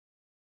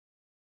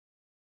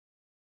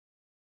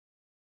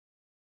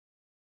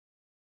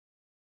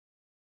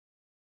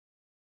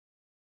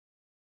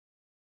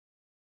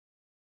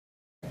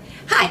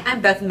Hi,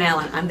 I'm Beth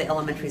Mallon. I'm the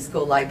elementary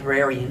school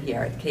librarian here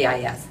at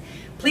KIS.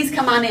 Please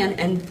come on in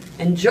and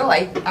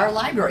enjoy our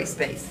library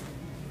space.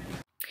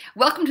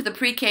 Welcome to the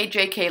Pre-K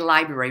JK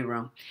Library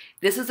Room.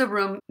 This is a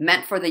room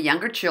meant for the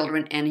younger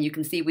children, and you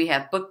can see we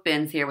have book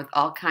bins here with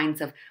all kinds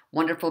of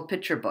wonderful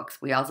picture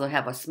books. We also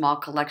have a small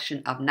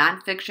collection of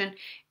nonfiction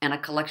and a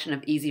collection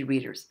of easy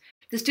readers.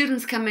 The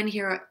students come in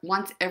here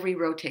once every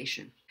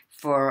rotation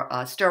for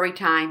a story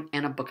time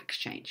and a book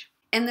exchange.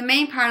 In the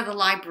main part of the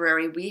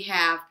library, we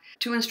have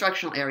two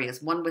instructional areas,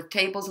 one with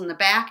tables in the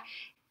back,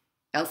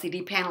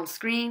 LCD panel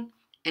screen,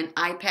 and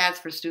iPads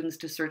for students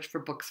to search for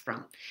books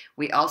from.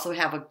 We also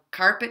have a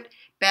carpet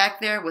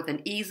back there with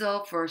an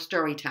easel for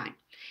story time.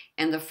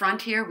 In the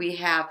front here, we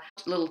have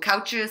little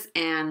couches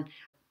and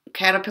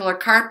caterpillar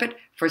carpet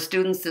for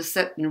students to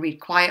sit and read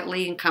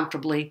quietly and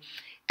comfortably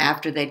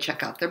after they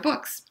check out their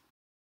books.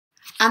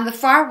 On the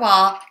far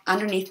wall,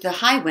 underneath the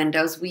high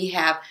windows, we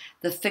have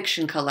the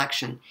fiction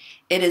collection.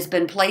 It has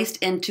been placed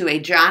into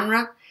a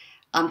genre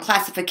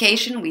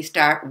classification. We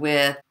start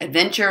with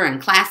adventure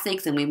and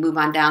classics, and we move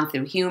on down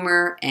through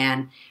humor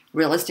and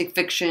realistic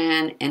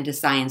fiction into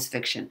science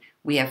fiction.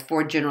 We have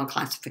 4 general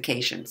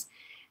classifications.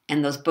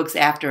 And those books,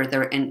 after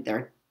they're in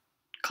their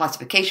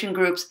classification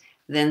groups,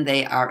 then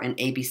they are in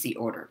ABC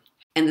order.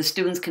 And the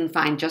students can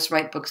find just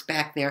right books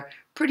back there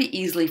pretty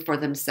easily for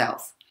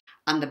themselves.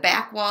 On the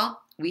back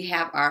wall, we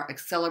have our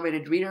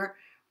accelerated reader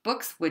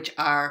books, which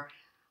are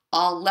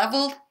all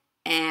leveled,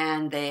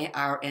 and they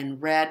are in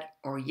red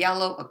or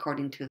yellow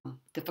according to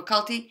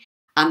difficulty.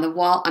 On the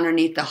wall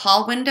underneath the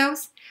hall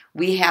windows,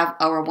 we have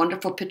our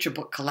wonderful picture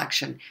book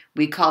collection.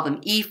 We call them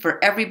E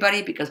for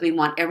everybody because we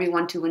want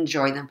everyone to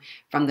enjoy them,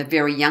 from the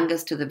very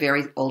youngest to the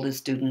very oldest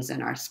students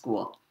in our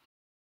school.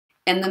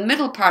 In the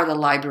middle part of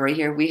the library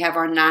here, we have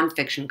our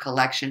nonfiction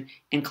collection,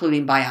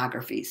 including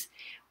biographies.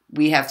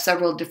 We have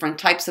several different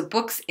types of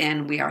books,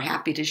 and we are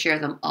happy to share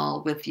them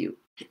all with you.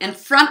 In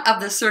front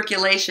of the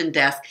circulation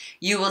desk,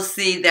 you will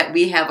see that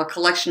we have a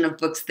collection of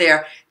books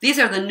there. These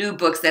are the new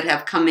books that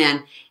have come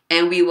in,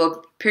 and we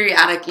will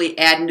periodically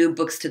add new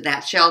books to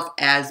that shelf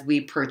as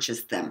we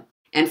purchase them.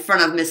 In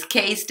front of Miss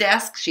Kay's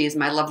desk, she is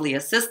my lovely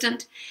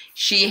assistant.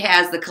 She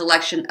has the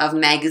collection of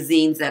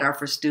magazines that are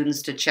for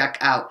students to check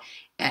out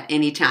at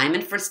any time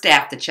and for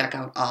staff to check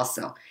out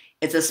also.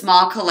 It's a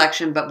small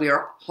collection, but we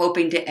are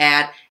hoping to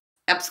add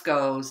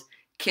EBSCO's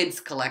kids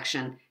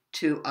collection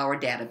to our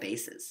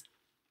databases.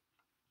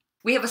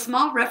 We have a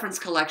small reference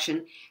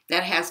collection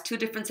that has 2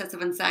 different sets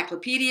of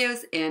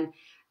encyclopedias and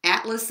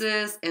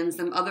atlases and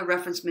some other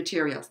reference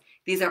materials.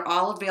 These are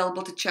all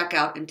available to check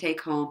out and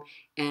take home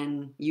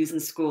and use in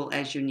school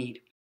as you need.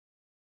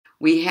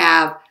 We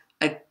have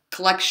a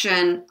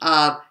collection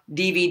of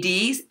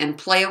DVDs and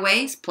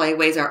playaways.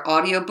 Playaways are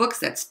audiobooks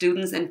that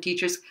students and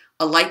teachers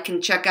alike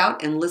can check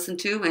out and listen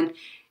to and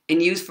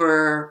use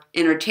for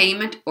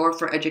entertainment or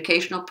for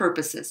educational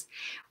purposes.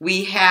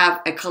 We have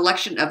a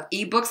collection of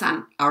ebooks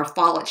on our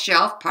Follett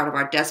shelf, part of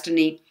our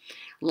Destiny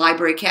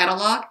library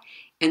catalog.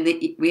 And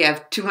we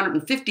have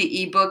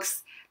 250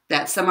 ebooks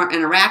that some are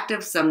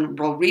interactive, some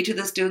will read to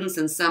the students,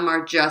 and some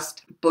are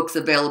just books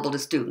available to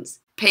students.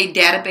 Paid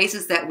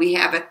databases that we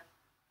have at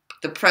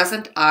the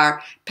present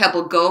are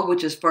Pebble Go,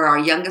 which is for our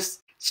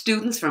youngest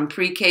students from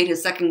pre-K to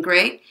 2nd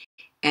grade.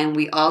 And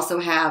we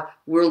also have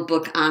World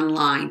Book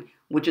Online,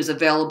 which is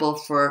available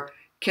for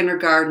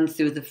kindergarten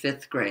through the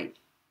 5th grade.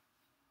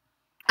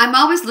 I'm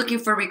always looking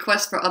for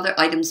requests for other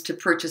items to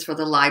purchase for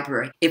the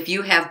library. If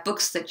you have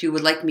books that you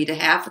would like me to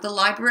have for the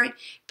library,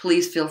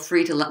 please feel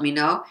free to let me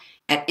know.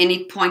 At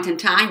any point in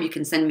time, you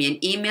can send me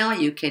an email,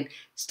 you can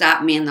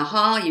stop me in the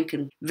hall, you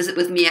can visit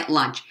with me at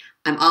lunch.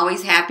 I'm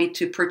always happy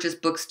to purchase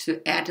books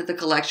to add to the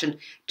collection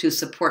to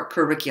support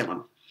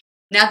curriculum.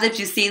 Now that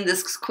you've seen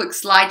this quick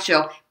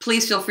slideshow,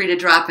 please feel free to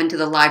drop into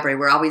the library.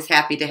 We're always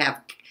happy to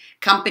have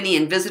company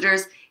and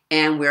visitors,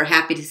 and we're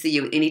happy to see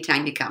you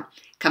anytime you come.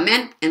 Come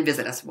in and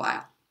visit us a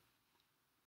while.